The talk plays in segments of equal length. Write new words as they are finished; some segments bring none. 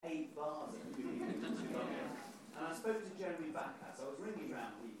And I spoke to Jeremy Backus. I was ringing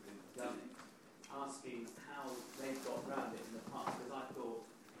around people who'd done it, asking how they've got round it in the past, because I thought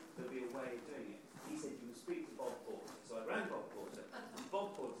there'd be a way of doing it. He said, you can speak to Bob Porter. So I rang Bob Porter, and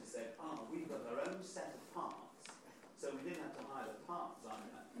Bob Porter said, we've got our own set of parts, so we didn't have to hire the parts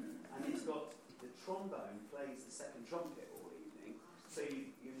either. And it's got the trombone plays the second trumpet all evening, so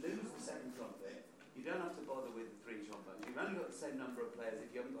you lose the second trumpet, you don't have to bother with the 3 trombones, you've only got the same number of players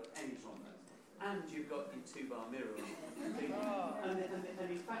if you haven't got any trombones, and you've got your 2-bar mirror on.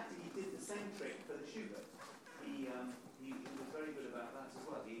 And in fact, he did the same trick for the Schubert. He was very good about that as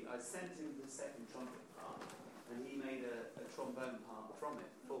well. I sent him the second trumpet part, and he made a trombone part from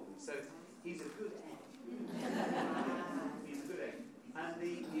it for me. So he's a good egg. He's a good egg. And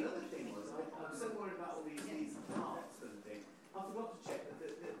the other thing was, I'm so worried about all these parts and things. I forgot to check that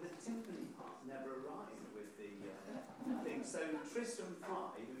the timpani part never arrived with the thing. So Tristram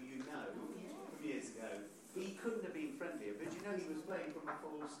Fry, who you know from years ago, he couldn't have been friendlier, but you know he was playing from a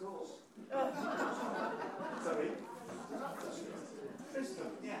full score. Sorry?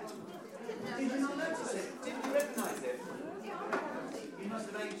 Tristram, yeah. Did you not notice it? Didn't you recognise it? You must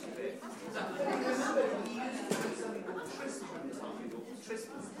have aged a bit. Remember, he used to do something called Tristram's time, or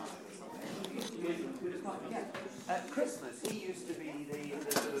Tristram's time or something. Yeah. At Christmas, he used to be the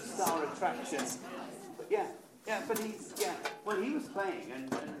sort of star attraction. But but well, he was playing,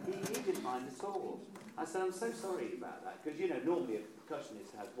 and he didn't mind at all. I said, I'm so sorry about that, because, normally a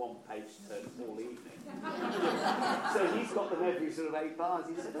percussionist has one page turn all evening. So he's got them every sort of 8 bars.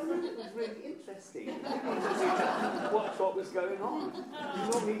 He said, no, it was really interesting. Watch what was going on.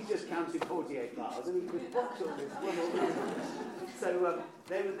 Normally he's just counted 48 bars, and he could watch all this one all this. So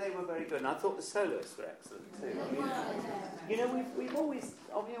they were very good, and I thought the soloists were excellent too. I mean, we always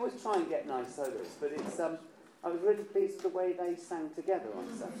try and get nice soloists, but it's I was really pleased with the way they sang together on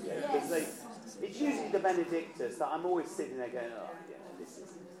Saturday, because it's usually the Benedictus that I'm always sitting there going,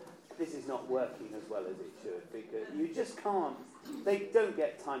 this is not working as well as it should, because you just can't. They don't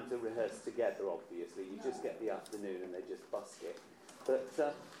get time to rehearse together. Obviously, you just get the afternoon and they just busk it. But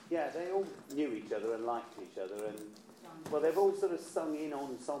they all knew each other and liked each other, and well, they've all sort of sung in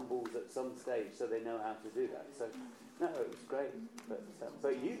ensembles at some stage, so they know how to do that. So. No, it was great, but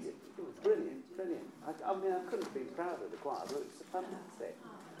you did. It was brilliant. I mean, I couldn't have been prouder of the choir, but it was fantastic.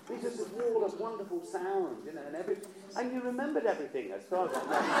 It was just a wall of wonderful sound, and you remembered everything as far as I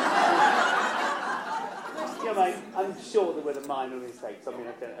know. I'm sure there were the minor mistakes. I mean,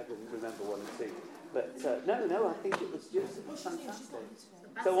 I can remember 1 or 2, but no, I think it was fantastic.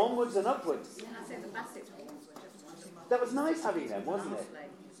 So onwards and upwards. I think the Bassett ones were just. That was nice having them, wasn't it?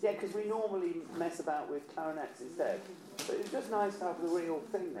 Yeah, because we normally mess about with clarinets instead. But it was just nice to have the real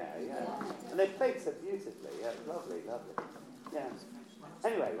thing there, yeah. And they played so beautifully, yeah, lovely. Yeah.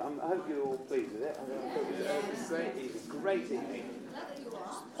 Anyway, I hope you're all pleased with it. It was a great evening.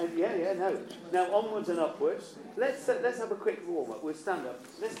 And no. Now, onwards and upwards. Let's have a quick warm-up. We'll stand up.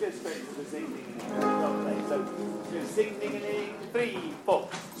 Let's go straight to the sing-ding-a-ding. So, sing-ding-a-ding, 3, 4.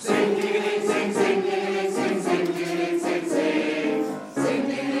 Sing-ding-a-ding, sing, sing-ding-a-ding, sing, sing-ding-a-ding, sing, sing.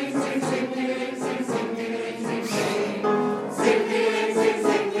 Sing-ding-a-ding, sing, sing-ding-a-ding, sing, sing-ding-a-ding, sing, sing. Sing-ding-a-ding, sing,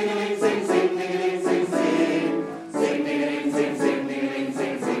 sing-ding-a-ding, sing, sing-ding-a-ding, sing, sing.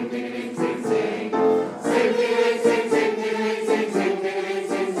 Sing-ding-a-ding, sing, sing-ding-a-ding, sing, sing-ding-a-ding,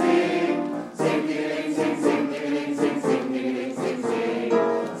 sing, sing. Sing-ding-a-ding, sing, sing-ding-a-ding, sing, sing-ding-a-ding, sing, sing. Sing-ding-a-ding, sing, sing-ding-a-ding, sing, sing-ding-a-ding, sing, sing.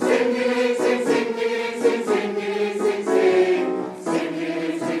 Sing-ding-a-ding, sing, sing-ding-a-ding, sing, sing-ding-a-ding, sing, sing.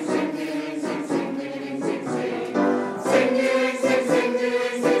 Sing-ding-a-ding,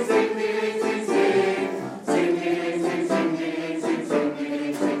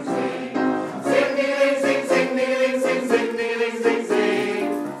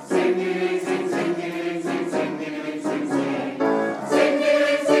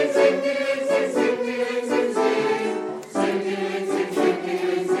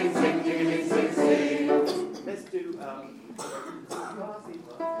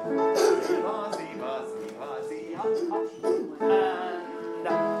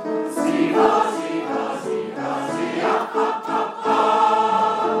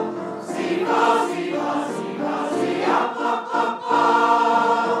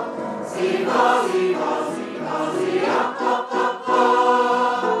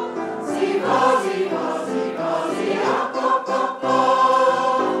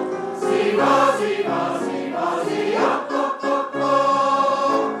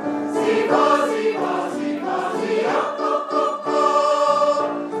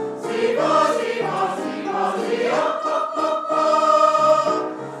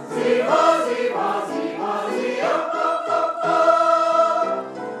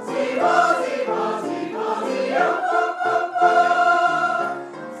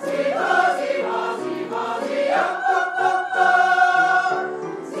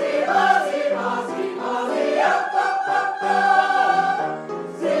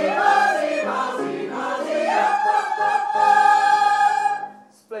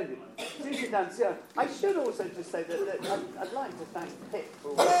 also just say that I'd like to thank Pip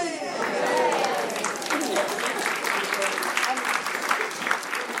for all the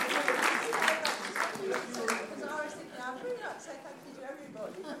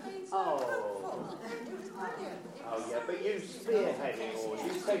Oh yeah, but you spearhead it all.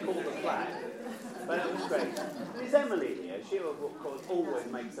 You take all the flack. But it was great. There's Emily here. She, of course, always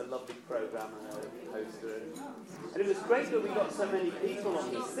makes a lovely programme and a poster. And it was great that we got so many people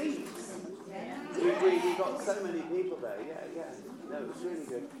on the seats. We got so many people there. Yeah. No, it was really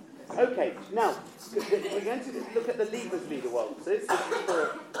good. Okay, now, we're going to look at the Leavers Leader one. So this is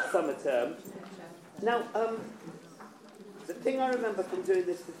for summer term. Now, the thing I remember from doing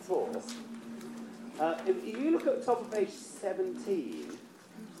this before, if you look at the top of page 17,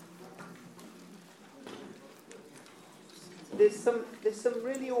 there's some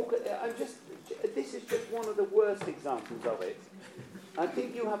really awkward. This is just one of the worst examples of it. I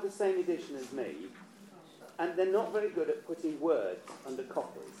think you have the same edition as me, and they're not very good at putting words under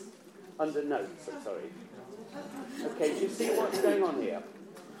copies, under notes. I'm sorry. Okay, do you see what's going on here?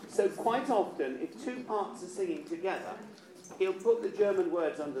 So quite often, if two parts are singing together, he'll put the German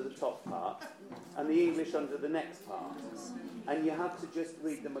words under the top part and the English under the next part, and you have to just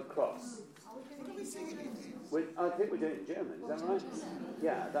read them across. I think we're doing it in German, is that right?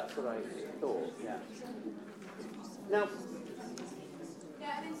 Yeah, that's what I thought, yeah. Now...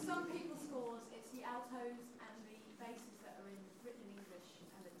 Yeah, and in some people's scores, it's the altos and the basses that are written in English,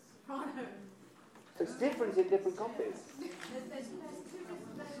 and it's soprano. So it's different in different copies? There's two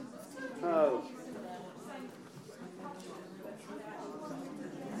different versions. Oh.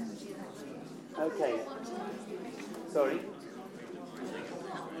 Okay. Sorry?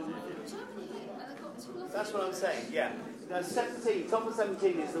 That's what I'm saying, yeah. Now, 17, top of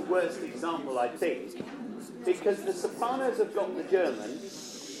 17 is the worst example, I think, because the sopranos have got the German,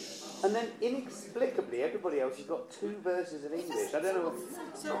 and then inexplicably everybody else has got two verses of English. I don't know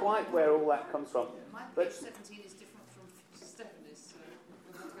quite where all that comes from. My But page 17 is different from Stephanie's, so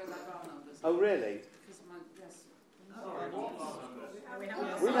we'll have to go by bar numbers. oh, really? Because of my, yes.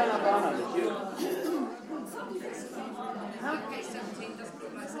 We don't have our numbers. My page 17 doesn't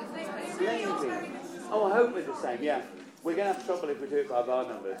look like Stephanie's. Lazy. Oh, I hope we're the same, yeah. We're going to have trouble if we do it by bar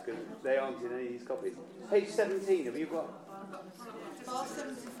numbers, because they aren't in any of these copies. Page 17, have you got? Bar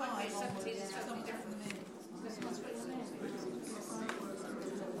 75. Page 17 is totally different from me. This one's written.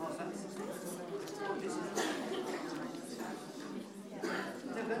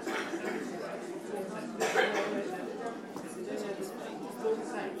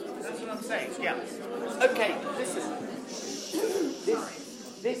 That's what I'm saying, yeah. Okay, listen.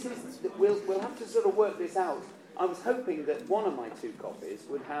 This is, we'll have to sort of work this out. I was hoping that one of my two copies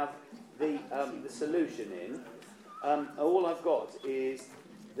would have the solution in. All I've got is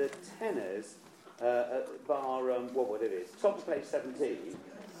the tenors, bar, what it is, top of page 17.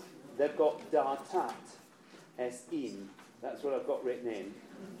 They've got da tat, es in. That's what I've got written in.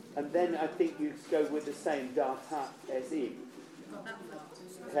 And then I think you go with the same da tat, es in.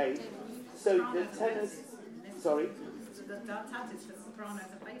 Okay, so the tenors, sorry? So the da tat is for sopranos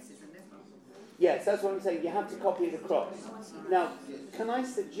and basses in this one. Yes, that's what I'm saying. You have to copy it across. Now, can I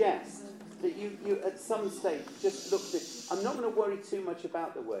suggest that you at some stage just look at... I'm not going to worry too much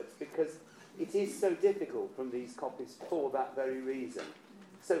about the words because it is so difficult from these copies for that very reason.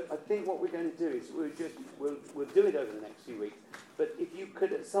 So I think what we're going to do is we'll do it over the next few weeks. But if you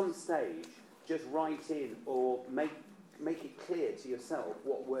could at some stage just write in or make it clear to yourself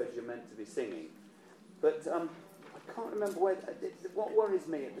what words you're meant to be singing. But I can't remember where... what worries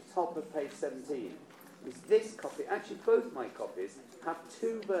me at the top of page 17 is this copy. Actually, both my copies have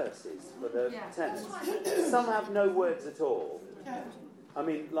two verses for the tenors. Some have no words at all. I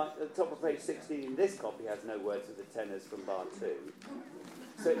mean, like the top of page 16 in this copy has no words for the tenors from bar 2.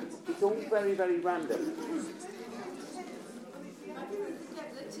 So it's all very, very random.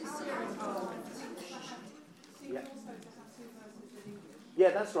 Yeah.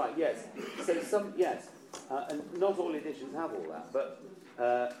 Yeah, that's right, yes. So some, yes. And not all editions have all that, but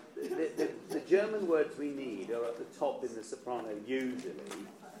the German words we need are at the top in the soprano usually,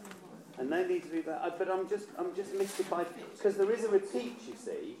 and they need to be better. But I'm just mystified because there is a repeat, you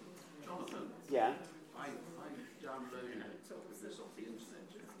see. Jonathan. Yeah. I downloaded this off the internet.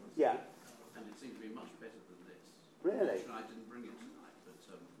 Yeah. And it seemed to be much better than this. Really? I didn't bring it tonight, but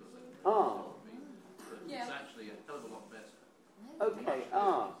because Yeah. it's actually a hell of a lot better. Okay.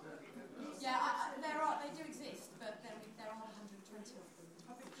 Yeah, they do exist, but there aren't 120 of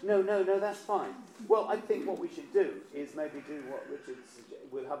them. No, that's fine. Well, I think what we should do is maybe do what Richard suggested.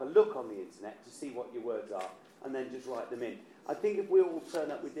 We'll have a look on the internet to see what your words are, and then just write them in. I think if we all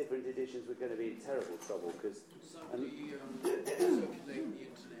turn up with different editions, we're going to be in terrible trouble, because... Somebody circulate the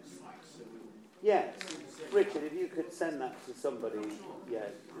internet site, so we'll... Yes. Richard, if you could send that to somebody,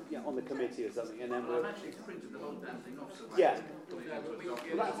 on the committee or something, and then we'll... I've actually printed the whole damn thing off, so Yeah. Well, Well,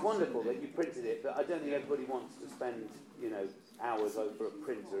 that's wonderful that you printed it, but I don't think everybody wants to spend, hours over a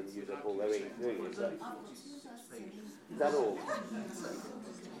printer and use up all their ink doing it. So. Is that all?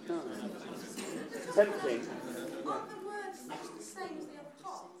 Oh. Tempting. Aren't the words the same as the other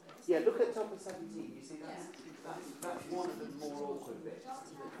top? Yeah, look at top of 17. You see, that's one of the more awkward bits.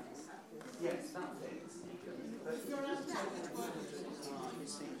 Yes, that bit. But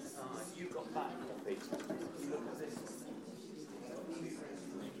you've got that copy. Look at this.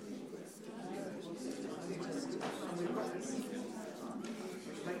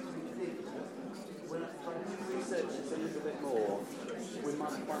 When I try to research this a little bit more, we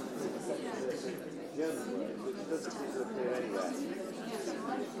might find the German word, which doesn't seem to appear anywhere.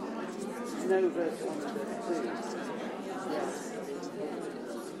 No verse 1 and verse 2. Yes.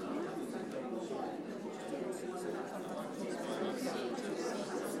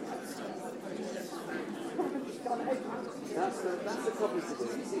 That's the copy to do.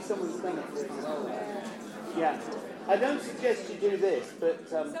 You see someone's done it really well there. Yeah. I don't suggest you do this, but...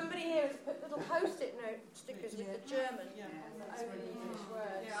 Somebody here has put little post-it note stickers with the German over the English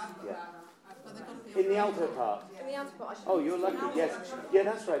words. Yeah. In the alto part? In the alto part. Oh, you're lucky, yes. Yeah,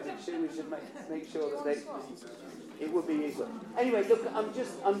 that's right. We should make sure that it would be useful. Anyway, look, I'm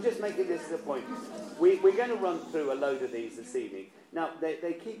just making this as a point. We're going to run through a load of these this evening. Now,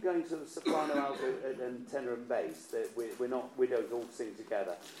 they keep going to the soprano, alto, and tenor and bass. We don't all sing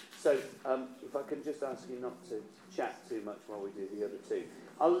together. So, if I can just ask you not to chat too much while we do the other two.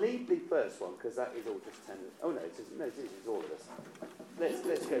 I'll leave the first one, because that is all just tenor. Oh, no, it isn't. No, it is all of us. Let's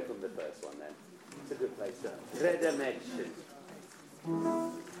go from the first one, then. It's a good place to start. Redemption.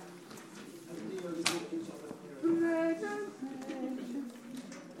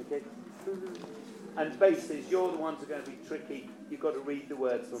 Okay. And basses, you're the ones who are going to be tricky. You've got to read the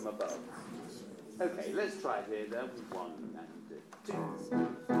words from above. Okay, let's try it here then. 1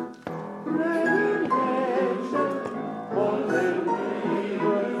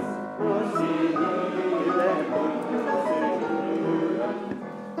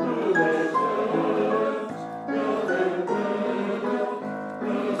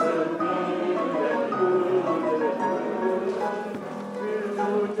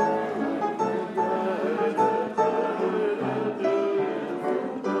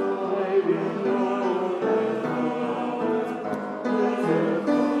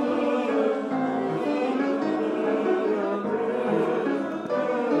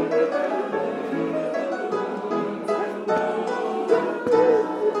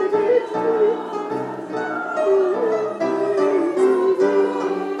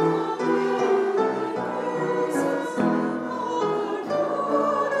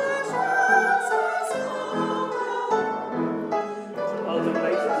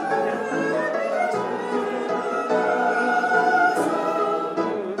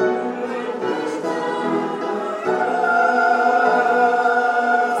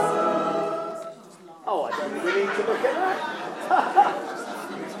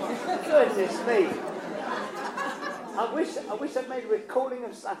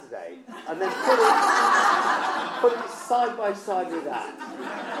 Saturday, and then put it side by side with that.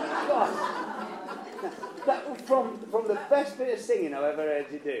 God, that from the best bit of singing I've ever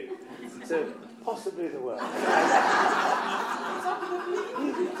heard you do to possibly the worst.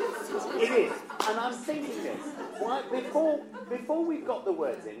 It is, and I'm thinking this. Why, before we've got the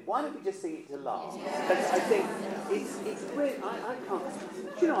words in, why don't we just sing it to last? Because I think it's really, I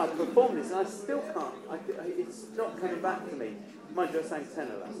can't. Do you know, I've performed this and I still can't. It's not coming back to me. Mind you, I sang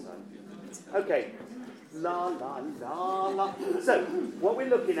tenor last time. Okay. La, la, la, la. So, what we're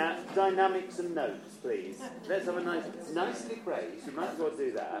looking at, dynamics and notes, please. Let's have a nicely phrased. You might as well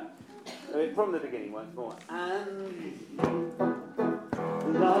do that. From the beginning once more. And...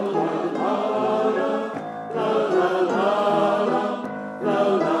 La, la, la, la, la, la, la, la, la, la,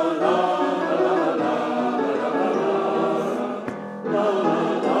 la, la.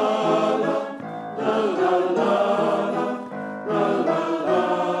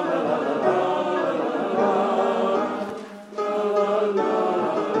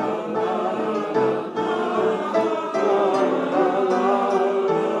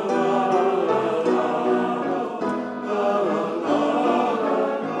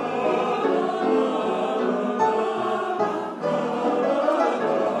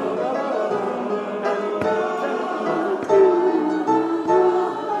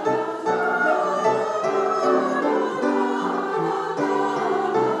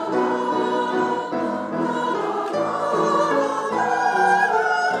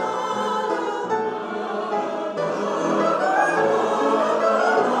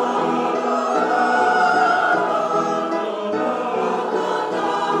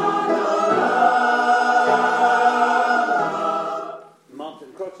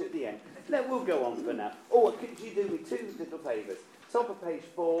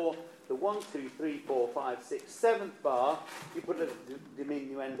 4. The 1, 2, 3, 4, 5, 6, 7th bar, you put a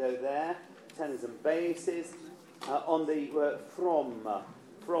diminuendo there, tenors and basses, on the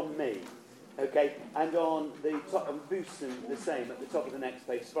from me, okay, and on the top, and Busen, the same, at the top of the next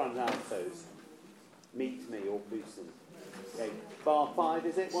page, front and altos, meet me, or Busen. Okay, bar 5,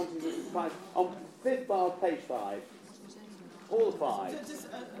 is it? 1, 2, 3, 5. On 5th bar, page 5, all 5.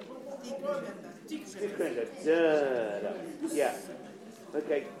 Yeah,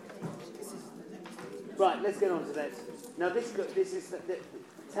 okay. Right, let's get on to this. Now, this is the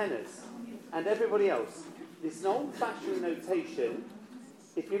tenors, and everybody else. This is an old-fashioned notation.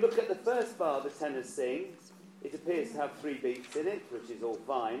 If you look at the first bar the tenors sing, it appears to have 3 beats in it, which is all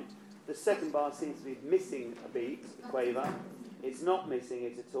fine. The second bar seems to be missing a beat, a quaver. It's not missing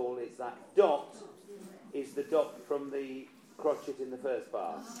it at all. It's that dot is the dot from the crotchet in the first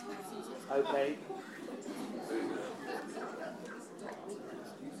bar. Okay?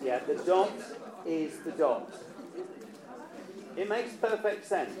 Yeah, the dot is the dot. It makes perfect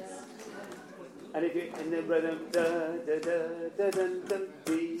sense. And if you in the rhythm, da da da da dun dun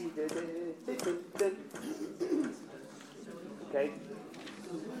dee da da dee dun dun. Okay.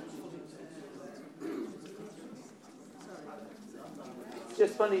 It's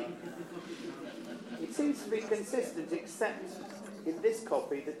just funny. It seems to be consistent, except in this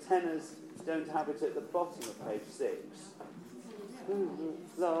copy the tenors don't have it at the bottom of page 6.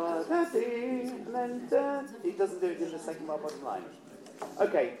 La da dee, and then da. He doesn't do it in the second bar bottom line.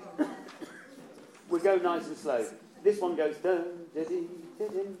 Okay. We go nice and slow. This one goes da da dee da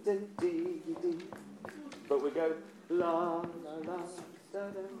dee da dee dee. But we go la la la da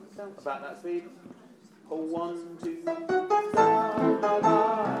da da. About that speed. 1, 2 la la la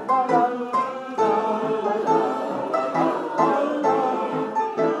la la la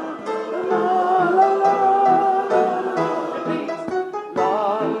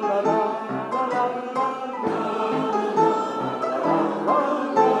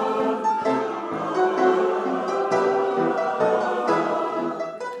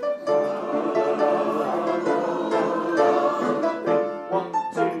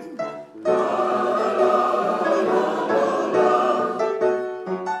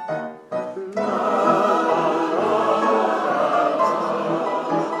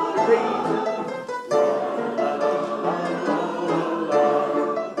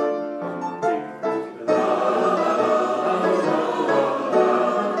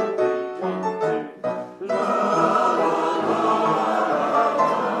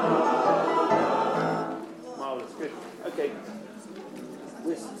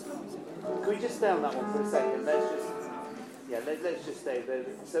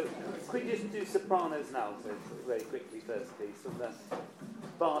So, could you just do sopranos and altos very quickly first, please, from the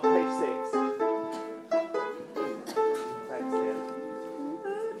bar, page 6. Thanks, Ian.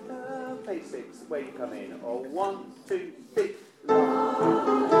 Page 6, where you come in. Or 1, 2, 3.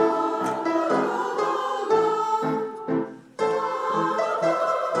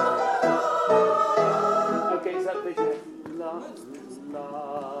 Okay, so page 6. La, la,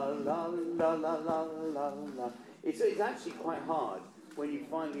 la, la, la, la, la, la. It's actually quite hard. When you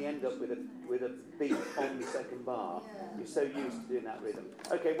finally end up with a beat on the second bar, you're so used to doing that rhythm.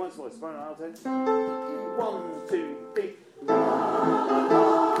 Okay, once more, soprano alto. 1, 2, 3. La, la, la,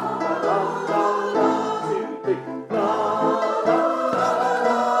 la, la, la, 2, 3. La, la,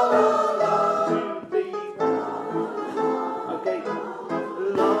 la, la, la, 2, 3. Okay.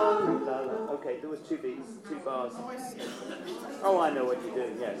 La, la, la. Okay, there was 2 beats, 2 bars. Oh, I know what you're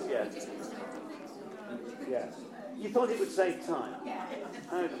doing. Yes, yes. Yes. You thought it would save time?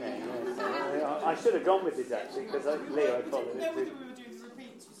 Okay, yes. I should have gone with it, actually, because Leo had followed it too.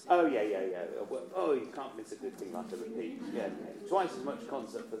 Oh, yeah. Oh, you can't miss a good thing like a repeat. Yeah, twice as much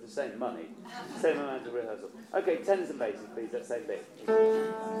concert for the same money. Same amount of rehearsal. Okay, tenors and basses, please, that same bit.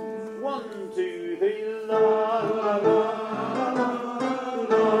 1, 2, 3, la, la, la, la,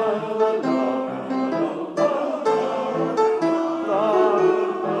 la, la, la.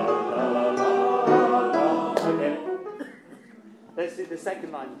 Let's do the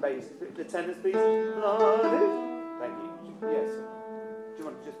second line, bass. The tenors, please. Thank you. Yes. Do you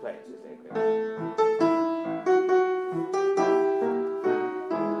want to just play it? Just there, quick.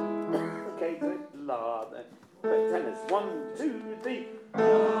 Okay, good. La. Tenors. 1, 2, 3.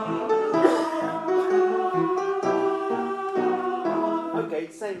 Okay,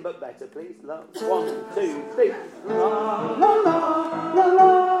 same but better, please. La. 1, 2, 3. La la la la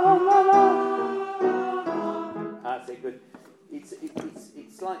la la la. That's it. Good.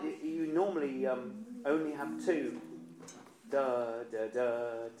 It's like you normally only have 2. Da da da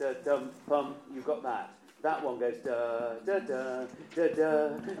da dum pum. You've got that. That one goes da da da da da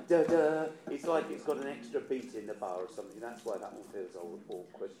da da. It's like it's got an extra beat in the bar or something. That's why that one feels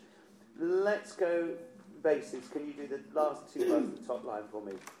awkward. Let's go basses. Can you do the last two bars of the top line for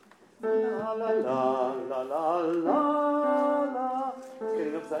me? La la la la la la la.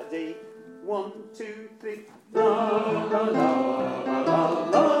 Getting up to that D. 1, 2, 3. La la la la la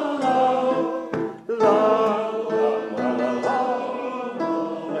la la.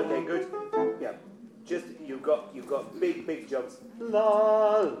 Okay, good. Yeah. Just you've got big jumps.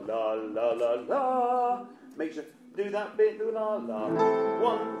 La la la la la. Make sure do that bit. Do la la.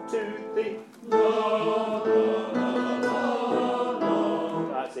 1, 2, 3. La la la la la.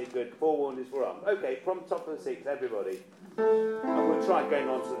 That's it. Good. Forewarned is we're up. Okay. From top of the 6, everybody. And we'll try going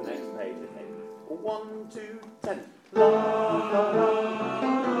on to the next page. Okay. 1, 2, 10. La la la la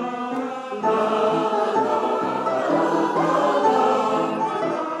la la.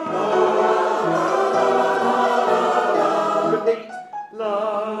 Repeat. La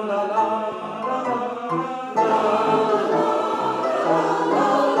la la la la.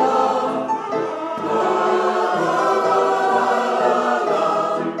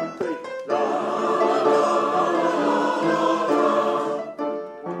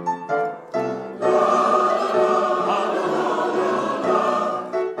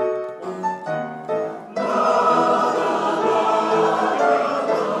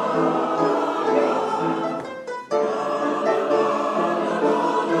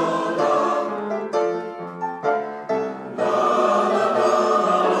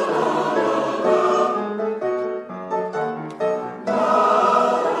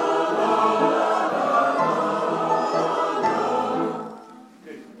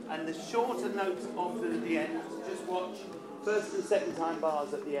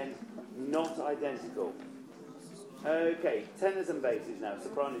 At the end, not identical. Okay, tenors and basses now.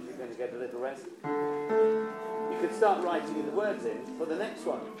 Sopranos, you're going to get a little rest. You could start writing the words in for the next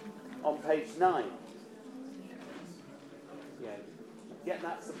one on page 9. Yeah, get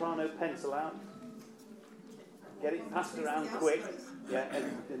that soprano pencil out. Get it passed around quick. Yeah,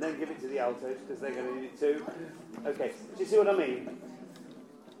 and then give it to the altos because they're going to need it too. Okay, do you see what I mean?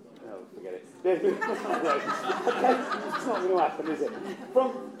 Oh, forget it. Okay, it's not going to happen, is it? From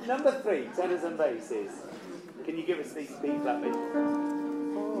number 3, tenors and basses. Can you give us these B flat bit?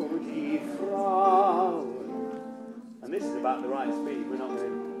 Oh, die Frau. And this is about the right speed. We're not going to.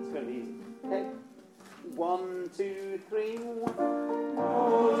 It's going to be easy. Okay. 1, 2, 3. 1.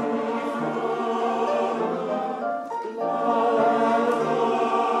 Oh, die Frau. La la la.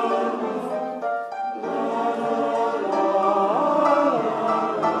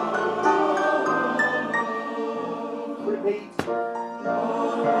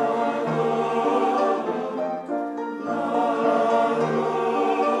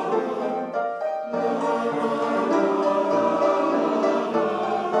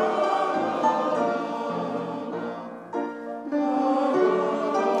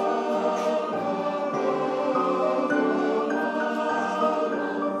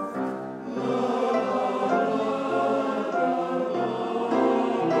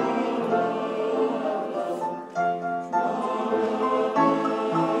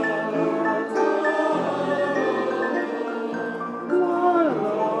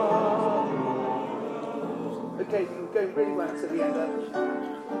 Really well to the end.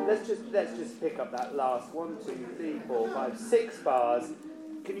 Let's just pick up that last 1, 2, 3, 4, 5, 6 bars.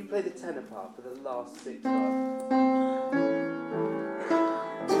 Can you play the tenor part for the last 6 bars?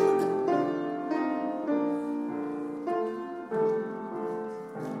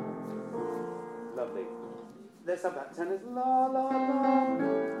 Lovely. Let's have that tenor. La la la.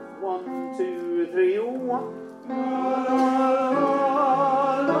 1, 2, 3, 1. La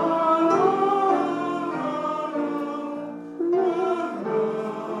la la la.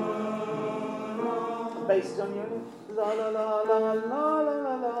 Based on you. La la la la la la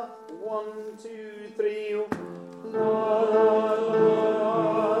la la. 1, 2, 3. La la la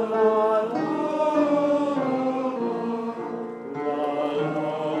la la.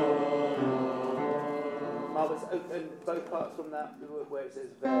 Marvellous. And both parts from that where it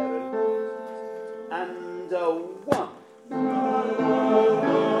says there and 1. La la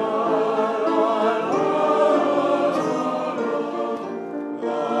la la.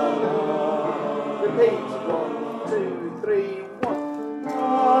 Repeat. 1, 2, 3, 1. La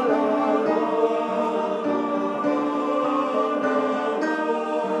la la.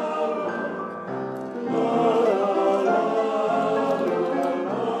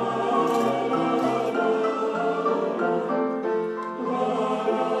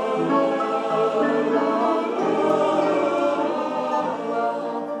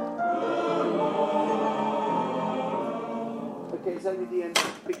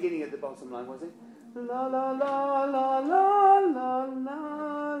 beginning at the bottom line, was it? La la la la la la la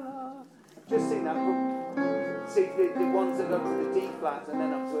la. Just sing that. See the ones that go to the D flat and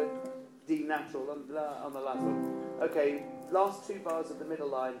then up to a D natural on the last one. Okay, last two bars of the middle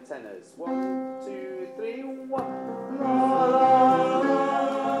line, tenors. 1, 2, 3, 1. La la la.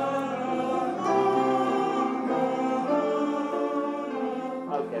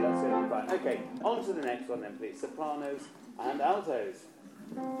 Okay, that's going to be fine. Okay, on to the next one then, please. Sopranos and altos.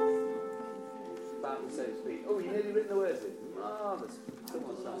 About so to speak. Oh, you nearly written the words in. Marvellous. Come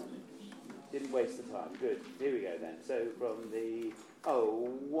on, son. Didn't waste the time. Good. Here we go then. So from the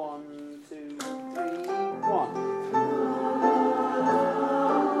 1, 2, 3, 1.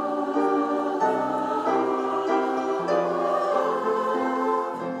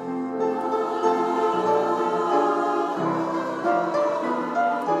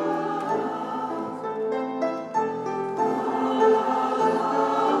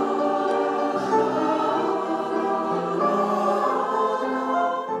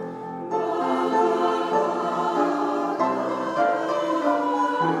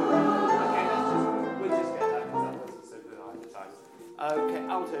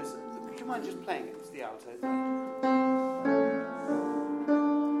 Altos, would you mind just playing it? It's the altos.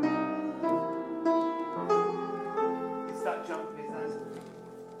 It's that jump, isn't it?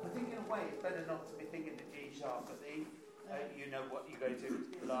 I think in a way it's better not to be thinking the G sharp, but the, you know what you go to.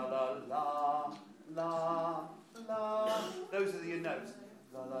 La la la, la la. Those are your notes.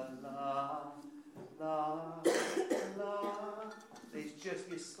 La la la, la la. It's just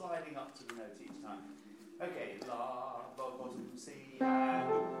you're sliding up to the note each time. Okay, la, bottom, C, and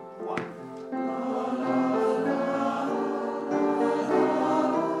 1. La, la, la.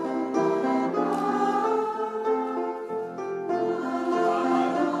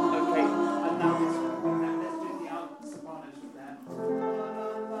 Okay, and now let's do the alt sopranos from there. La, la,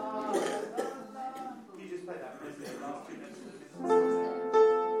 la, la, la. You just play that, let's do the last 2 notes of the business.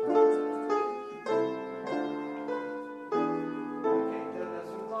 Okay, that's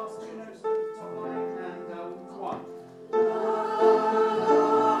the last 2 notes of the top line, and 1.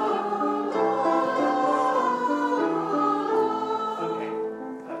 Okay,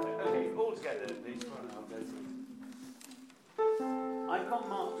 perfect. Okay, all together, please. I've got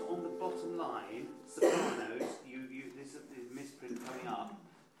marked on the bottom line, sopranos, this is the misprint coming up,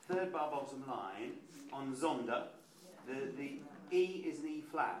 3rd bar bottom line, on Zonda, the E is an E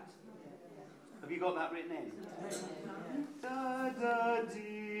flat. Have you got that written in? Da da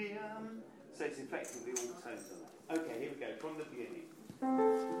dee. So it's effectively all tones on that. Okay, here we go, from the beginning.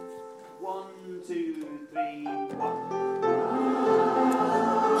 1, 2, 3, 1.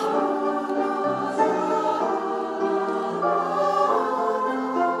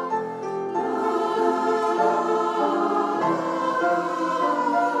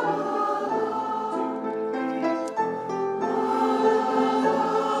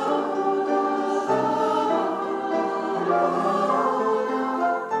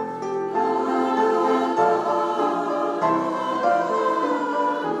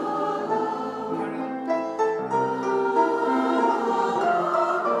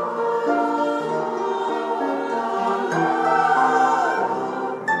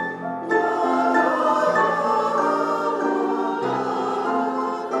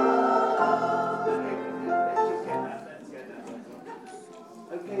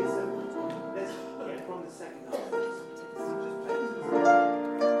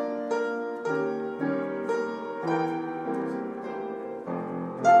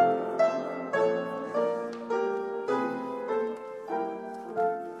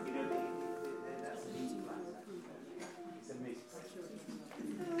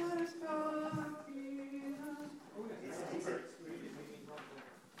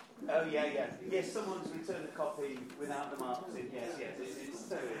 Oh, yeah, yeah. Yes, someone's returned a copy without the marks in. Yes, yes. It's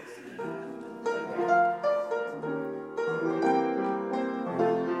so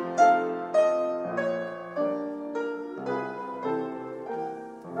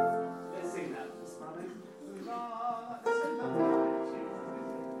Let's sing that.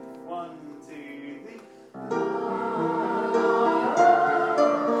 1, 2, 3.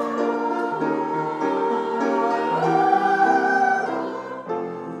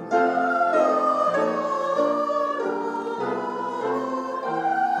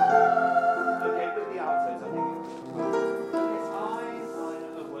 Okay, with the alto.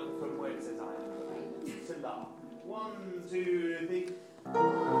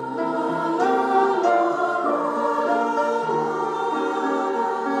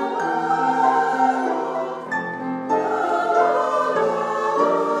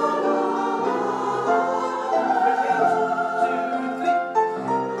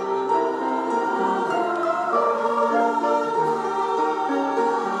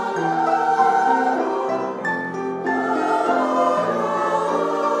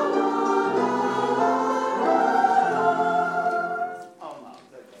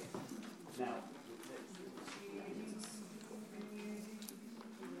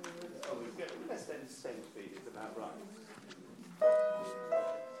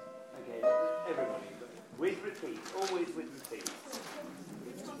 with me, please.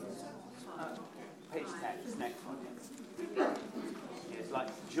 Page 10, this next one. It's like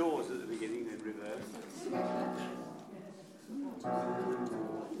Jaws at the beginning, then reverse.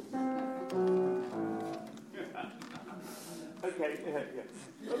 Okay, yeah.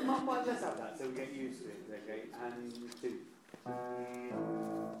 Well, let's have that so we get used to it, okay? And 2.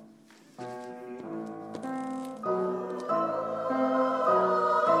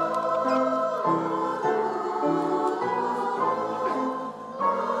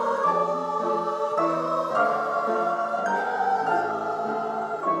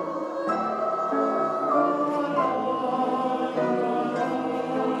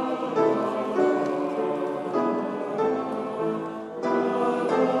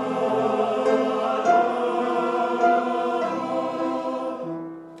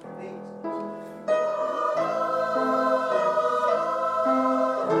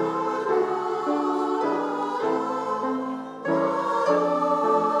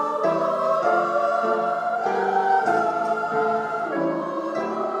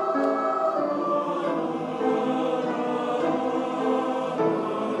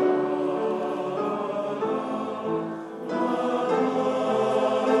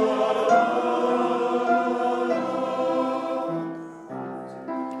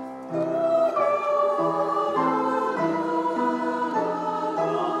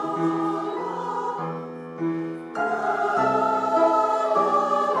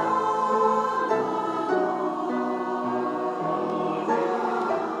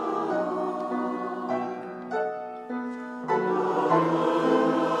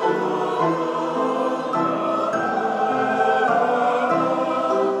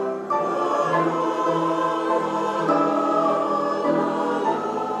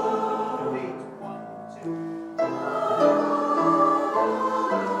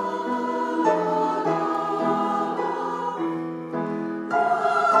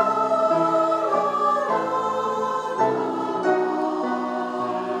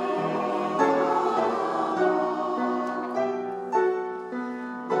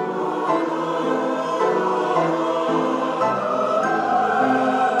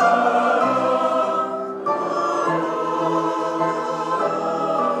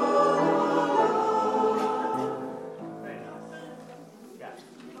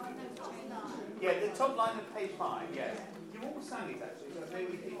 Yeah, the top line of page 5, yes. You all sang it actually, so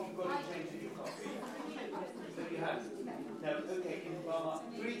maybe if you've got to change in your copy. So you have. No, okay, in bar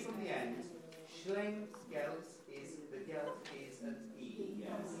 3 from the end. Schling, Gelt is, the Gelt is an E,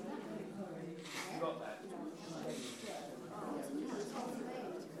 yes. You got that?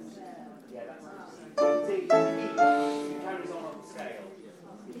 Yeah, that's it. D, E, it carries on the scale.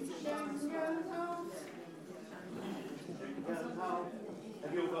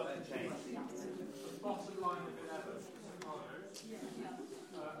 Have you all got that changed? Bottom line of 11, sopranos,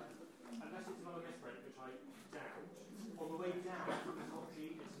 unless it's another misprint, which I doubt, on the way down from the top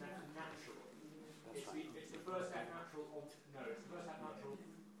G, it's natural. It's the first F natural on, no, it's the first F natural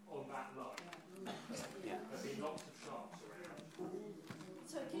on that line. Yeah. There've been lots of sharps around.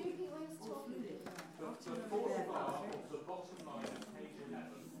 So can you repeat where it's talking? The fourth bar of the bottom line of page 11.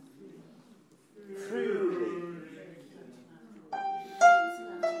 Truly.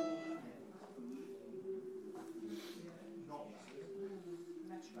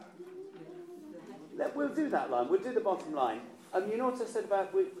 We'll do that line. We'll do the bottom line. You know what I said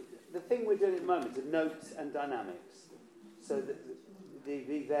about the thing we're doing at the moment is notes and dynamics. So the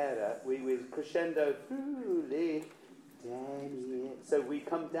vivera, we with crescendo, so we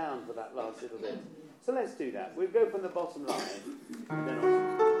come down for that last little bit. So let's do that. We'll go from the bottom line. And then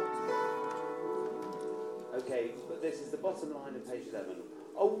okay, but this is the bottom line of page 11.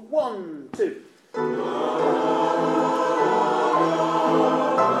 A 1, 2.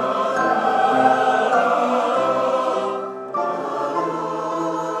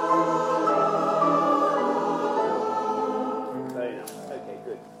 Very nice. Okay,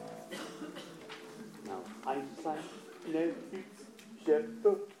 good. Now, I'm playing.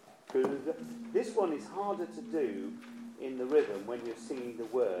 This one is harder to do in the rhythm when you're singing the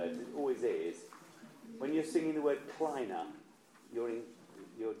words. It always is. When you're singing the word kleiner,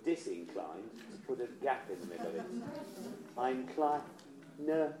 you're disinclined to put a gap in the middle of it. I'm kleiner.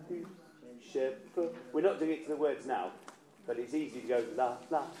 We're not doing it to the words now, but it's easy to go la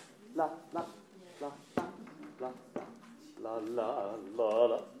la la la la la la la la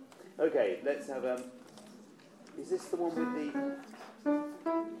la. Okay, let's have is this the one with the?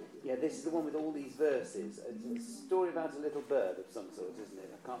 Yeah, this is the one with all these verses. It's a story about a little bird of some sort, isn't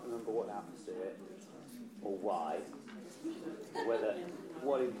it? I can't remember what happens to it, or why, or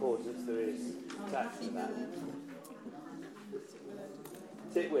what importance there is attached to that.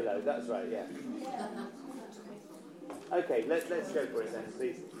 Titwillow, that's right, yeah. Okay, let's go for it then,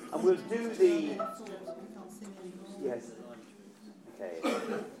 please. And we'll do the... Yes. Okay.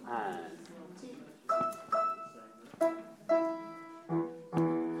 And...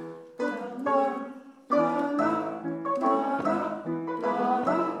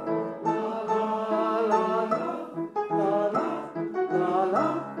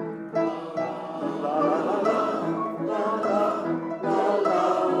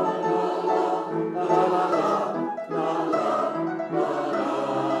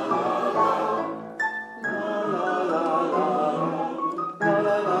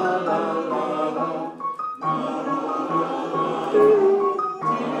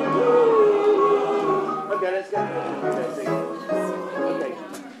 Okay, let's go. Okay,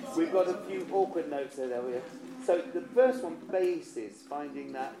 we've got a few awkward notes there we are. So the first one, bases,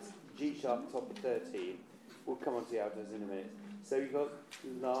 finding that G sharp top of 13. We'll come on to the altos in a minute. So you've got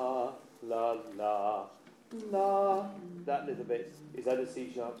la, la, la, la. That little bit. Is that a C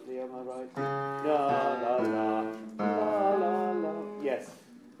sharp, Leo, am I right? La, la, la, la, la, la. Yes.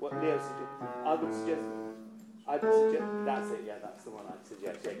 What Leo suggests, I would suggest, that's it, yeah, that's the one I'd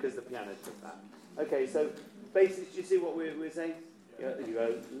suggest, yeah, because the piano took that. Okay, so bases, do you see what we're saying? Yeah, you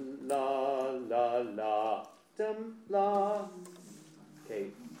go, la, la, la, dum, la.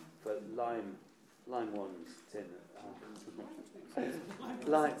 Okay, for lime ones, tin.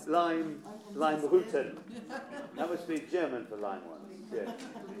 Lime Ruten. That must be German for lime ones. Yeah.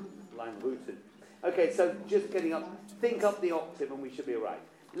 Lime Ruten. Okay, so just getting up, think up the octave and we should be all right.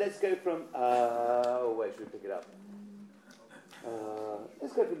 Let's go from, where should we pick it up?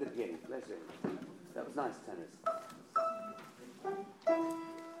 Let's go from the beginning. Let's do it. That was nice, tenors.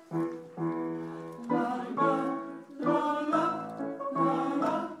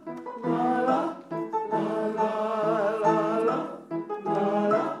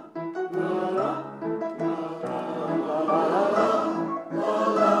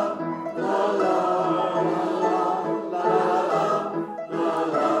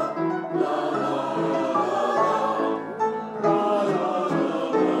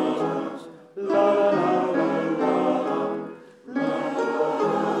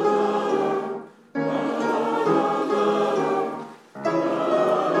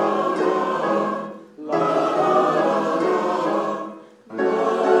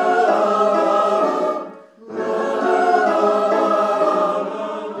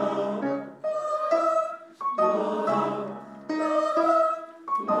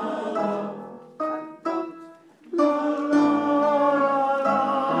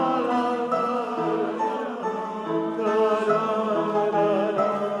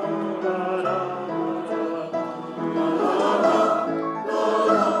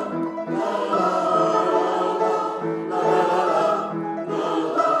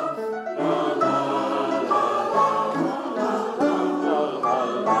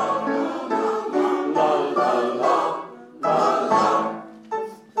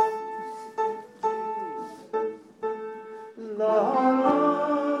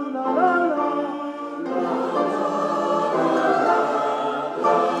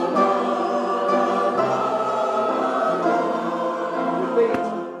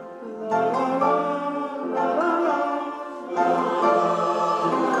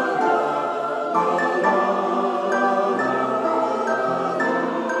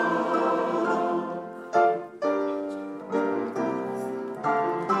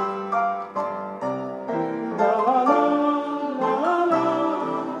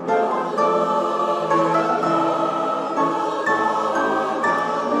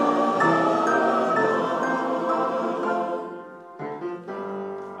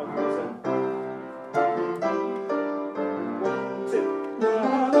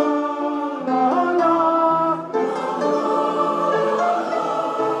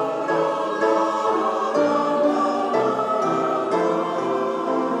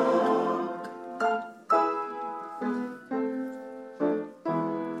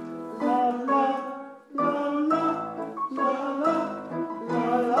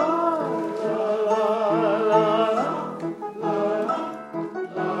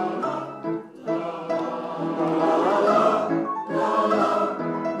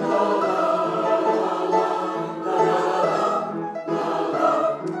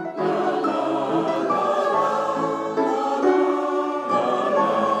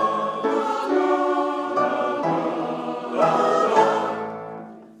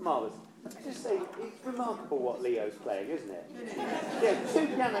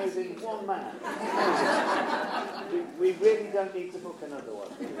 We really don't need to book another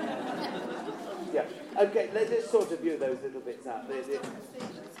one. Yeah. Okay, let's just sort of view those little bits out.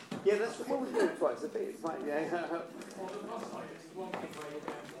 Yeah, that's what we're doing twice a bit. It's fine, yeah. On the plus side, it's one thing where you'll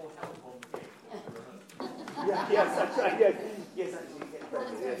get more help on the gig. Yes, that's right. Yes, actually, you get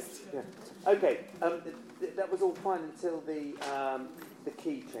better. Yes. Yeah. Okay. That was all fine until the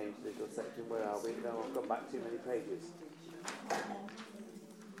key change little section. Where are we? No, I've gone back too many pages.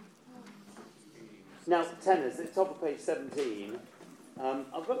 Now, tenors at the top of page 17.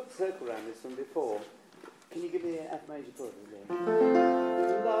 I've got a circle around this from before. Can you give me an F major chord again?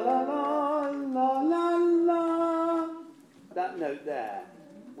 La la la la la la. That note there.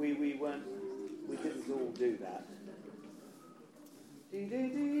 We didn't all do that. Dee dee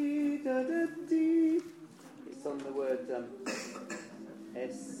dee da da dee. It's on the word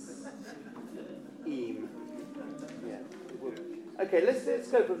eem. Yeah. Okay, let's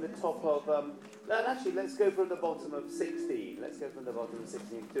go from the top of actually let's go from the bottom of 16. Let's go from the bottom of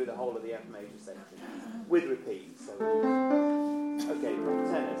 16 through the whole of the F major section with repeats. So, okay,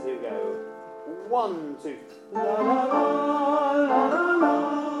 tenors. Here we go. 1, 2. La la la la la la.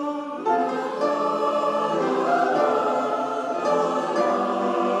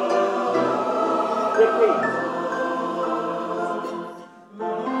 Repeat.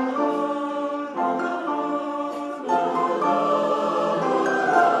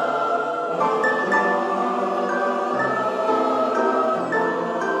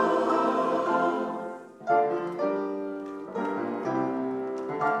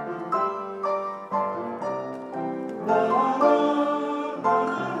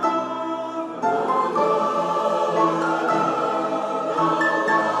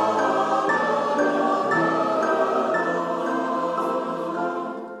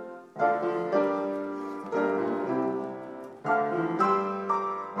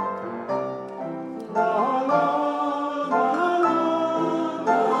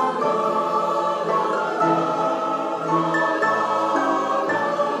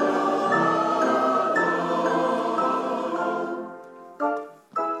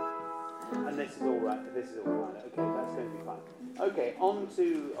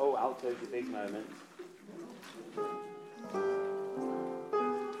 Alto's a big moment.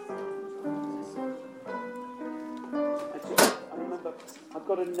 Actually, I remember I've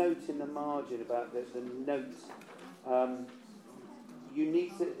got a note in the margin about the notes. You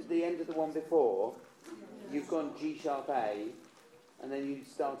need to, at the end of the one before, you've gone G sharp A, and then you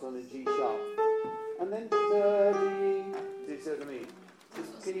start on a G sharp, and then do you see what I mean?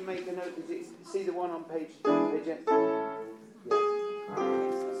 Can you make a note? See the one on page 8? Yeah.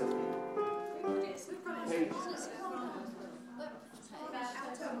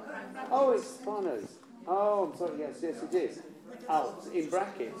 Oh, it's sopranos. Oh, I'm sorry. Yes, it is. Alt in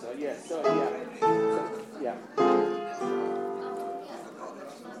brackets. Oh, yes. Sorry. Yeah. Yeah.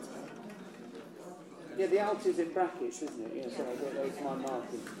 Yeah, the alt is in brackets, isn't it? Yeah. Sorry, that was my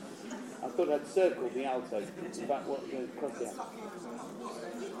marking. I thought I'd circled the alto. In fact, what the cross the alto.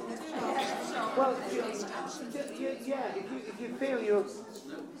 Well, yeah. If you feel you're,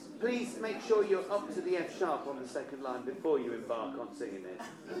 please make sure you're up to the F sharp on the second line before you embark on singing it.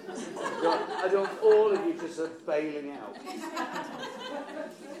 I don't want all of you just sort of bailing out.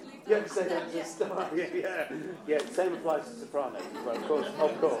 You have to say that to start. Yeah. Same applies to sopranos as well.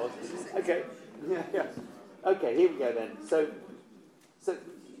 Of course. Okay. Yeah. Okay. Here we go then. So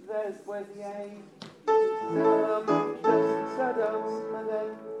where's the A? And then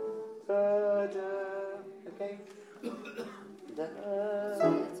okay.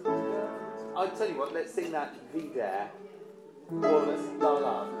 I'll tell you what. Let's sing that V there. Or let's la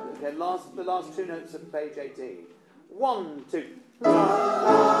la. Okay. The last two notes of page 18. 1, 2. La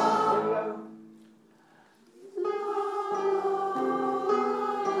la. Here we go.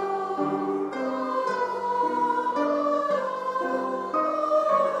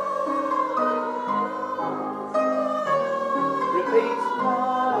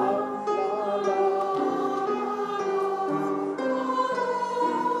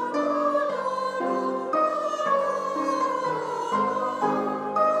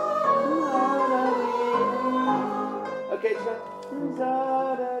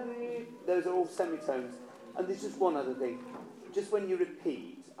 Those are all semitones. And there's just one other thing. Just when you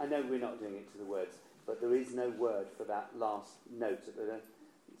repeat, I know we're not doing it to the words, but there is no word for that last note.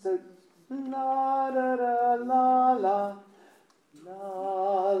 So, la da da la la,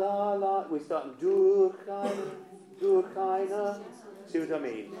 la la la. We're starting durkeiner. See what I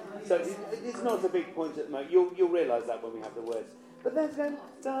mean? So it's not a big point at the moment. You'll realise that when we have the words. But then it's going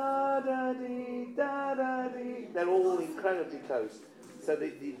da da dee da da dee. They're all incredibly close. So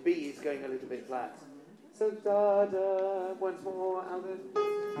the B is going a little bit flat. So da da once more, Alden.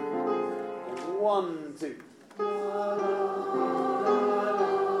 1, 2.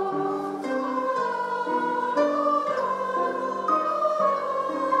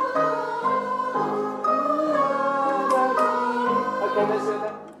 Okay, let's do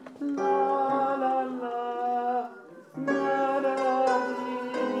that. La la la, la la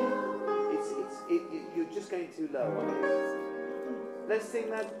dee. You're just going too low on it. Let's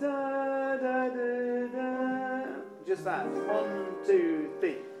sing that da da da da. Just that. 1, 2,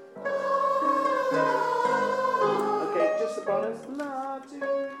 3. Okay, just the bonus. La, 2, 3.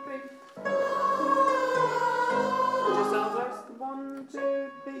 Just our verse. 1,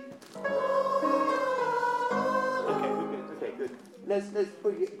 2, 3. Okay, we're good. Okay, good. Let's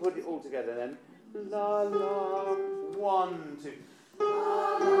put it all together then. La la. 1, 2.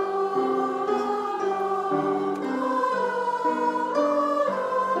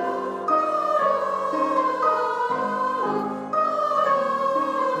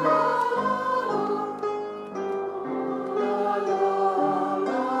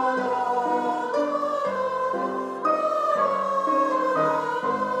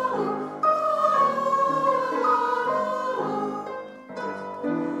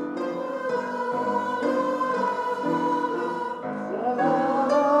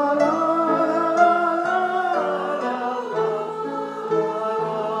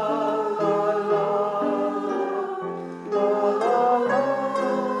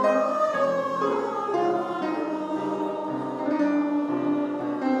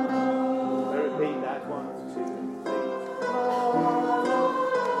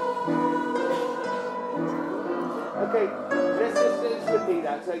 Okay, let's repeat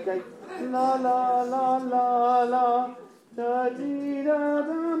that, okay? La la la la la da dee da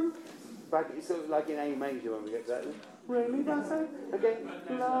dum. Back, it's sort of like in A major when we get to that. Really, that's it? Okay,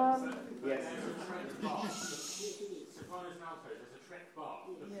 la. Yes. Sopranos and altos, there's a trick bar.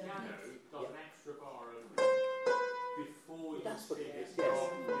 The piano does an extra bar of before you That's what sing it is, it. yes.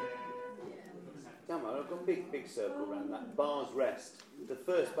 Come on, I've got a big circle around that. Bars rest. The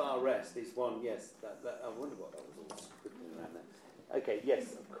first bar rest is one, yes. I wonder what that was all scribbling around there. Okay,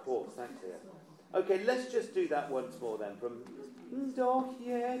 yes, of course, thanks for that. Okay, let's just do that once more then from Do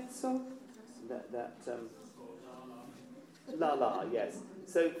Hiezo. La la, yes.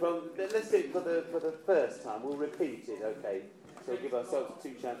 So let's do it for the first time. We'll repeat it, okay? So give ourselves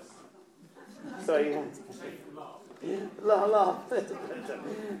 2 chances. Sorry. La la.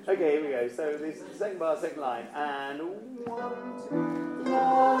 Okay, here we go. So this is the second bar, second line, and 1, 2.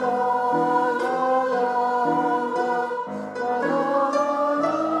 La la la la la la.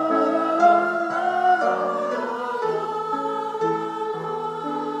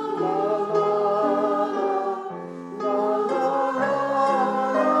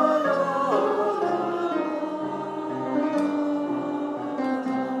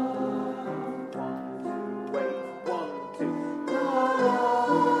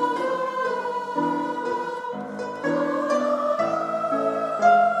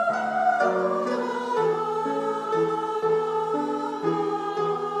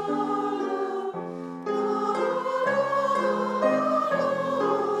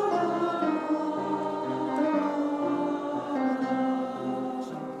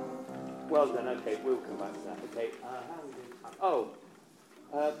 Well done, okay, we'll come back to that, okay.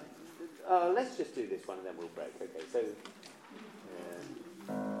 Let's just do this one and then we'll break, okay. So,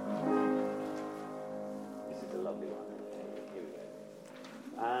 this is a lovely one, okay, here we go.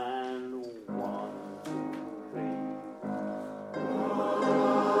 And 1, 2, 3.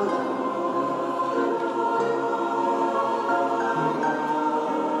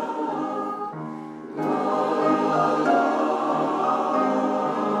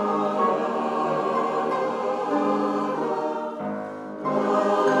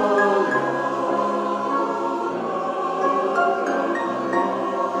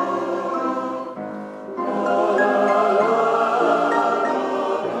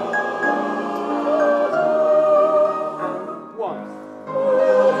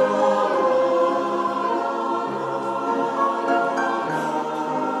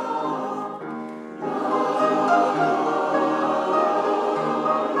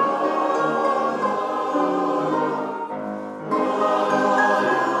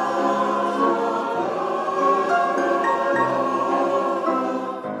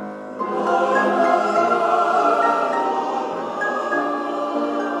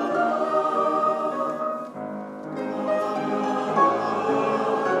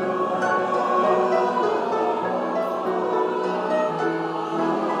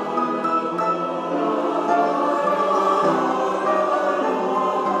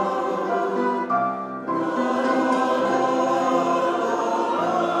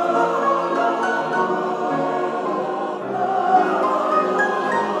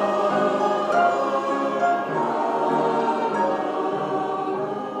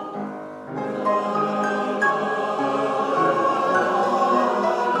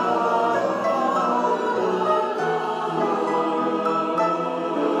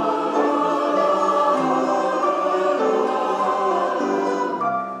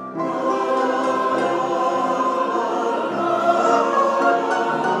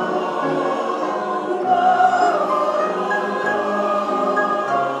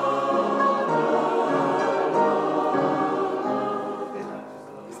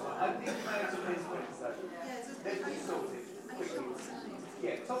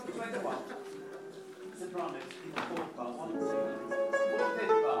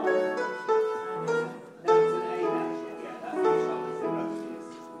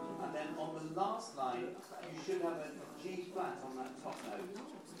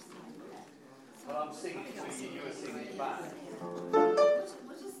 back.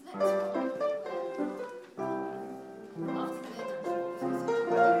 What is the next one? After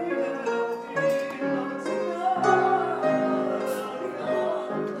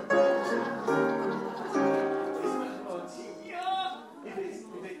If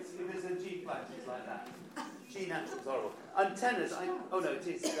it's a G flat, it's like that. G natural's horrible. And tenors, oh no, it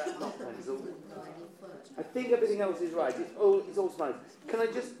is. That's not tenors. I think everything else is right. It's all smiles. Can I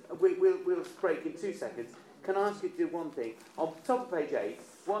just? We'll break in 2 seconds. Can I ask you to do one thing? On top of page 8,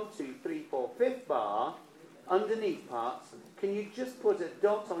 1, 2, 3, 4, fifth bar, underneath parts, can you just put a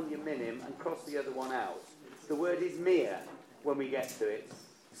dot on your minim and cross the other one out? The word is mere when we get to it.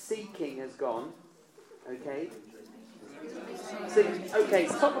 Seeking has gone. Okay? Okay,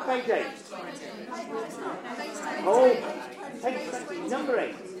 top of page 8. Oh, page 20, number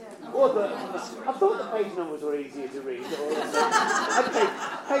 8. I thought the page numbers were easier to read. Okay,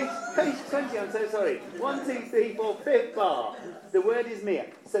 page 20, I'm so sorry. 1, 2, 3, 4, fifth bar. The word is mere.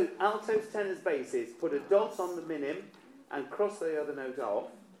 So altos, tenors, basses, put a dot on the minim and cross the other note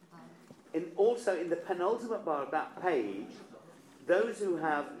off. Also, in the penultimate bar of that page, those who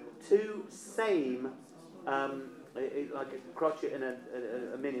have two same, like a crotchet and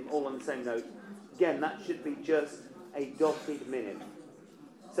a minim, all on the same note, again, that should be just a dotted minim.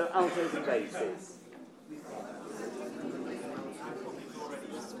 So altos and basses.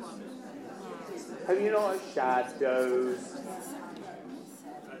 Have you noticed shadows?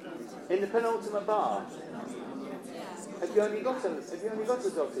 In the penultimate bar, have you only got a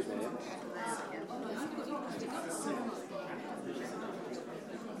dotted minim?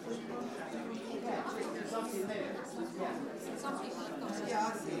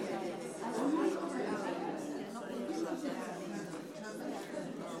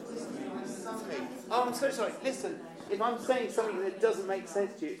 Oh, I'm so sorry. Listen, if I'm saying something that doesn't make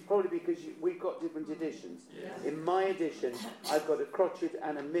sense to you, it's probably because we've got different editions. In my edition, I've got a crotchet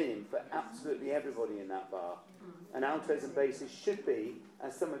and a minim for absolutely everybody in that bar. And altos and basses should be,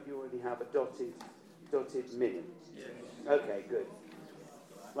 as some of you already have, a dotted minim. Okay, good.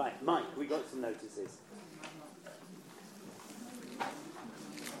 Right, Mike, we got some notices.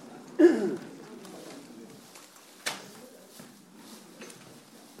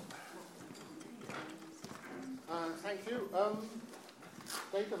 Thank you.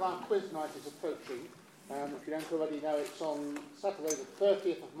 Date of our quiz night is approaching. If you don't already know, it's on Saturday the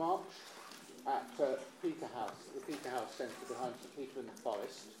 30th of March at Peter House, the Peter House Centre behind St Peter in the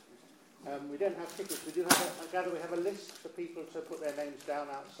Forest. We don't have tickets. We do have I gather we have a list for people to put their names down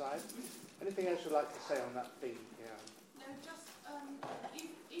outside. Anything else you'd like to say on that theme? Yeah. No, just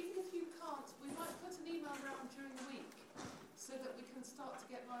even if you can't, we might put an email around during the week so that we can start to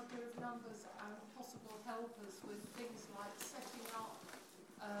get an idea of numbers and possible helpers with things like setting up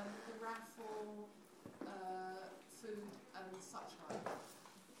the raffle, food and such like.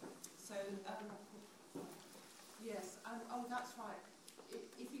 So, yes, and oh, that's right.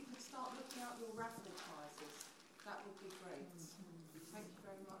 If you could start looking out your raffle prizes, that would be great. Thank you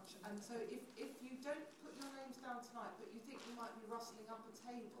very much. And so if you don't put your names down tonight, but you think you might be rustling up a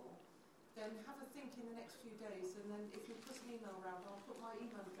table, then have a think in the next few days, and then if you put an email around, I'll put my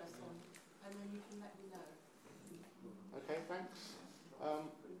email address on, and then you can let me know. Okay, thanks.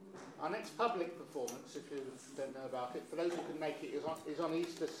 Our next public performance, if you don't know about it, for those who can make it, is on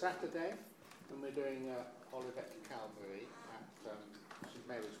Easter Saturday, and we're doing Olivet Calvary at St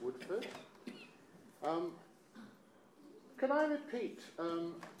Mary's Woodford. Can I repeat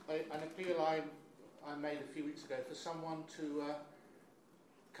an appeal I made a few weeks ago for someone to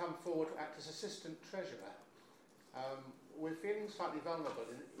come forward to act as assistant treasurer? We're feeling slightly vulnerable.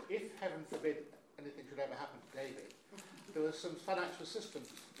 If, heaven forbid, anything should ever happen to David, there were some financial systems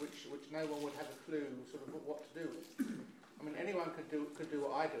which no one would have a clue sort of what to do with. I mean, anyone could do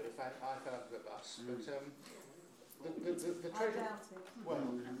what I do if I fell under the bus, but the treasurer... I doubt it. Well,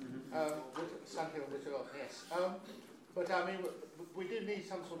 with Santiago Mitterrand, yes. But I mean, we do need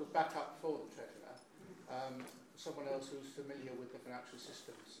some sort of backup for the treasurer, someone else who's familiar with the financial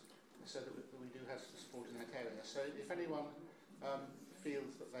systems, so that we do have some support in that area. So if anyone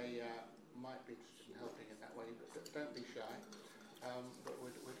feels that they might be interested in helping in that way, don't be shy. But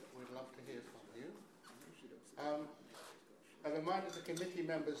we'd love to hear from you. A reminder to committee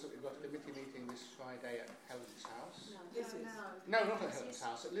members that we've got a committee meeting this Friday at Helen's house. No, not at Helen's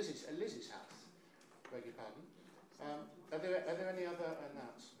house, at Lizzie's house. Beg your pardon. Are there any other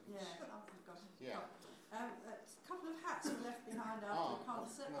announcements? Yeah, I've got it. Yeah. A couple of hats were left behind after the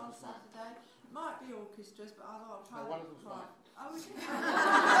concert on Saturday. Might be orchestras, but I'll try. No, one of them's mine. Oh, is it?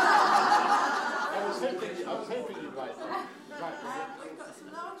 I was hoping you'd like that. Right. We've got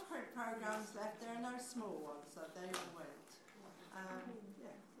some large print programmes left. There are no small ones, so they all went.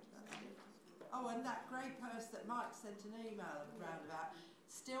 Yeah, that's it. Oh, and that grey purse that Mike sent an email around about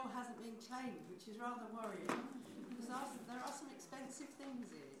still hasn't been claimed, which is rather worrying, because there are some expensive things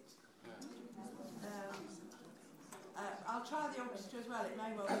in it. I'll try the orchestra as well. It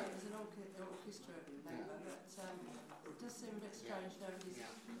may well be as an orchestra member, but it does seem a bit strange nobody's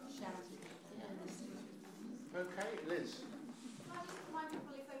shouting. Okay, Liz. Can I just remind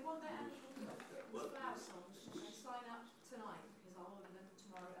people, if they want their annual flower songs, they sign up tonight, because I'll order them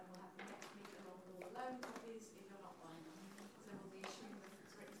tomorrow and we'll have them next week along with all the loan copies if you're not buying them. So we'll be issuing the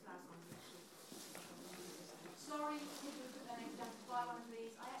written flower songs next week. Sorry, people who put their names down to buy one of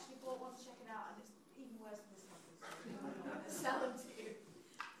these. I actually bought one to check it out, and it's even worse than this one. Sell them to you.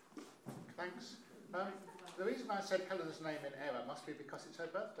 Thanks. The reason I said Helena's name in error must be because it's her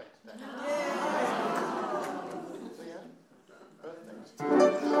birthday today. So yeah,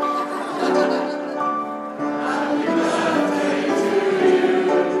 birthday.